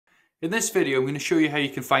In this video, I'm going to show you how you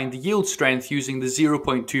can find the yield strength using the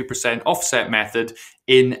 0.2% offset method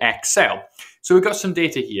in Excel. So we've got some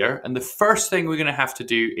data here, and the first thing we're going to have to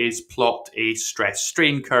do is plot a stress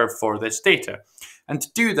strain curve for this data. And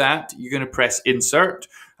to do that, you're going to press Insert,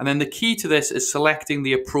 and then the key to this is selecting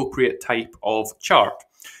the appropriate type of chart.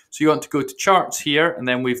 So you want to go to Charts here, and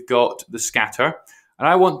then we've got the Scatter. And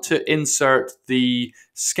I want to insert the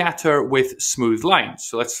Scatter with smooth lines.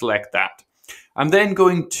 So let's select that. I'm then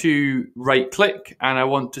going to right click and I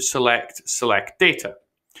want to select data.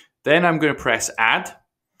 Then I'm going to press add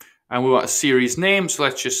and we want a series name. So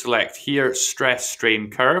let's just select here stress strain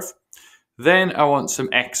curve. Then I want some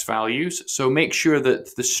X values. So make sure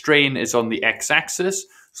that the strain is on the X axis.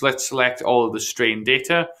 So let's select all of the strain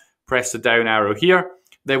data, press the down arrow here.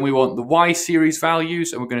 Then we want the Y series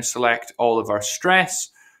values and we're going to select all of our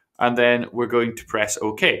stress and then we're going to press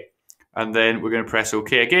OK. And then we're going to press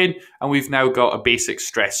OK again, and we've now got a basic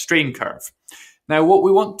stress strain curve. Now what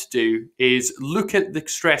we want to do is look at the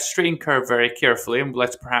stress strain curve very carefully, and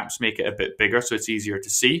let's perhaps make it a bit bigger so it's easier to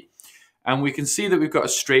see. And we can see that we've got a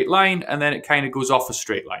straight line, and then it kind of goes off a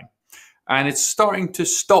straight line. And it's starting to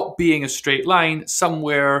stop being a straight line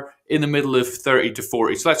somewhere in the middle of 30 to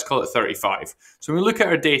 40. So let's call it 35. So when we look at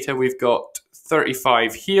our data, we've got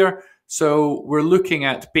 35 here. So we're looking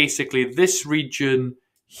at basically this region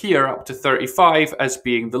here up to 35 as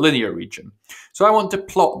being the linear region. So I want to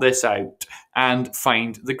plot this out and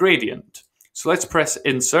find the gradient. So let's press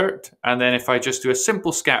Insert, and then if I just do a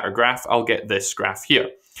simple scatter graph, I'll get this graph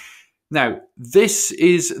here. Now, this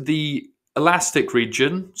is the elastic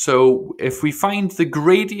region. So if we find the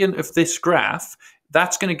gradient of this graph,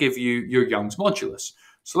 that's going to give you your Young's modulus.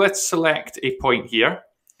 So let's select a point here,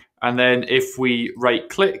 and then if we right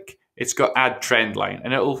click, it's got add trend line,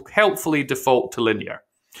 and it will helpfully default to linear.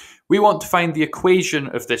 We want to find the equation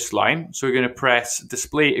of this line. So we're going to press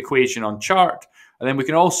display equation on chart. And then we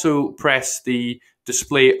can also press the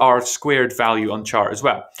display R squared value on chart as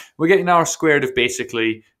well. We're getting R squared of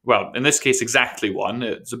basically, well, in this case, exactly 1.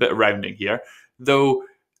 It's a bit of rounding here. Though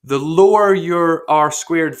the lower your R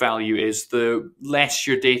squared value is, the less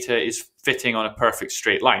your data is fitting on a perfect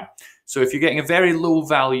straight line. So if you're getting a very low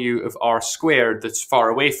value of R squared that's far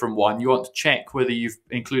away from 1, you want to check whether you've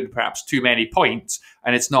included perhaps too many points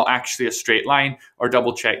and it's not actually a straight line, or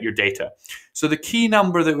double check your data. So the key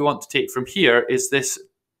number that we want to take from here is this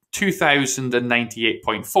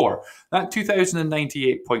 2098.4. That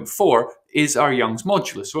 2098.4 is our Young's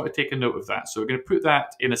modulus. So I want to take a note of that. So we're going to put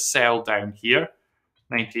that in a cell down here,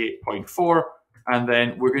 98.4. And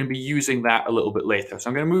then we're going to be using that a little bit later. So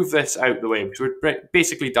I'm going to move this out the way because we're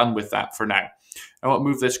basically done with that for now. I want to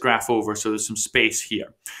move this graph over so there's some space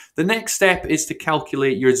here. The next step is to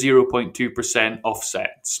calculate your 0.2%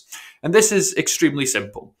 offsets. And this is extremely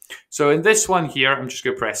simple. So in this one here, I'm just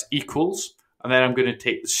going to press equals, and then I'm going to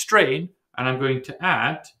take the strain, and I'm going to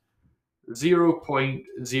add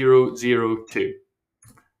 0.002.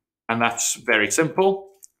 And that's very simple.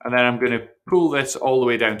 And then I'm going to pull this all the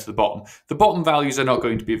way down to the bottom. The bottom values are not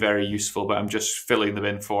going to be very useful, but I'm just filling them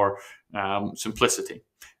in for simplicity.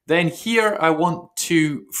 Then here I want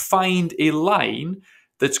to find a line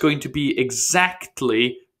that's going to be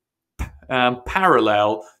exactly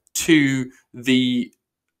parallel to the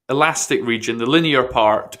elastic region, the linear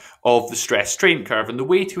part of the stress strain curve. And the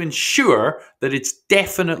way to ensure that it's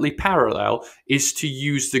definitely parallel is to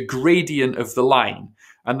use the gradient of the line.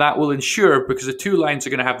 And that will ensure, because the two lines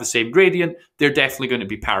are going to have the same gradient, they're definitely going to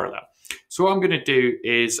be parallel. So what I'm going to do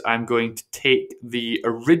is I'm going to take the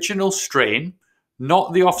original strain,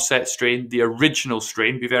 not the offset strain, the original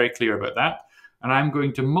strain, be very clear about that. And I'm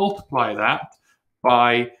going to multiply that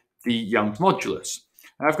by the Young's modulus.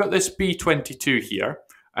 And I've got this B22 here.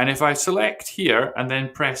 And if I select here and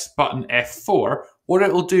then press button F4, what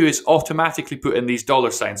it will do is automatically put in these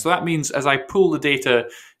dollar signs. So that means as I pull the data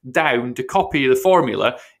down to copy the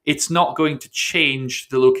formula, it's not going to change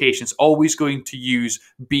the location. It's always going to use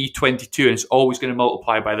B22 and it's always going to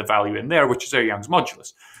multiply by the value in there, which is our Young's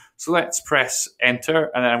modulus. So let's press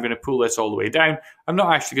enter, and then I'm going to pull this all the way down. I'm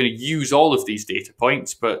not actually going to use all of these data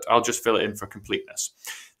points, but I'll just fill it in for completeness.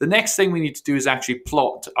 The next thing we need to do is actually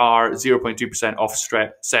plot our 0.2%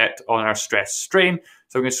 offset on our stress strain.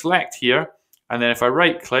 So I'm going to select here, and then if I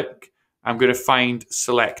right click, I'm going to find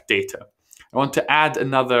select data. I want to add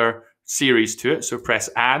another series to it, so press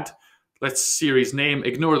add. Let's series name,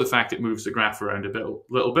 ignore the fact it moves the graph around a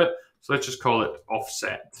little bit. So let's just call it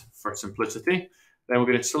offset for simplicity. Then we're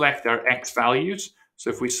going to select our X values. So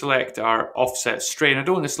if we select our offset strain, I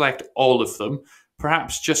don't want to select all of them.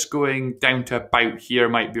 Perhaps just going down to about here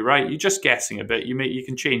might be right. You're just guessing a bit. You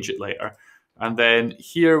can change it later. And then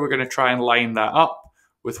here we're going to try and line that up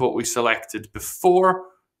with what we selected before.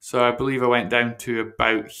 So I believe I went down to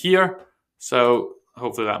about here. So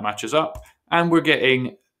hopefully that matches up. And we're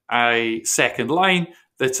getting a second line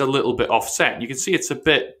that's a little bit offset. You can see it's a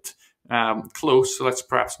bit close. So let's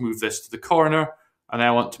perhaps move this to the corner. And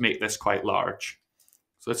I want to make this quite large.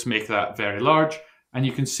 So let's make that very large. And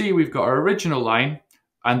you can see we've got our original line,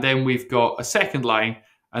 and then we've got a second line,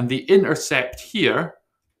 and the intercept here,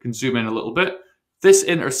 you can zoom in a little bit, this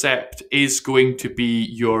intercept is going to be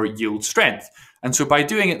your yield strength. And so by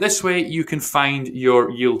doing it this way, you can find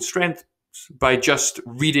your yield strength by just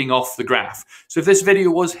reading off the graph. So if this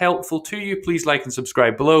video was helpful to you, please like and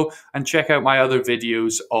subscribe below, and check out my other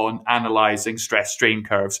videos on analyzing stress strain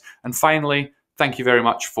curves. And finally, thank you very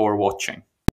much for watching.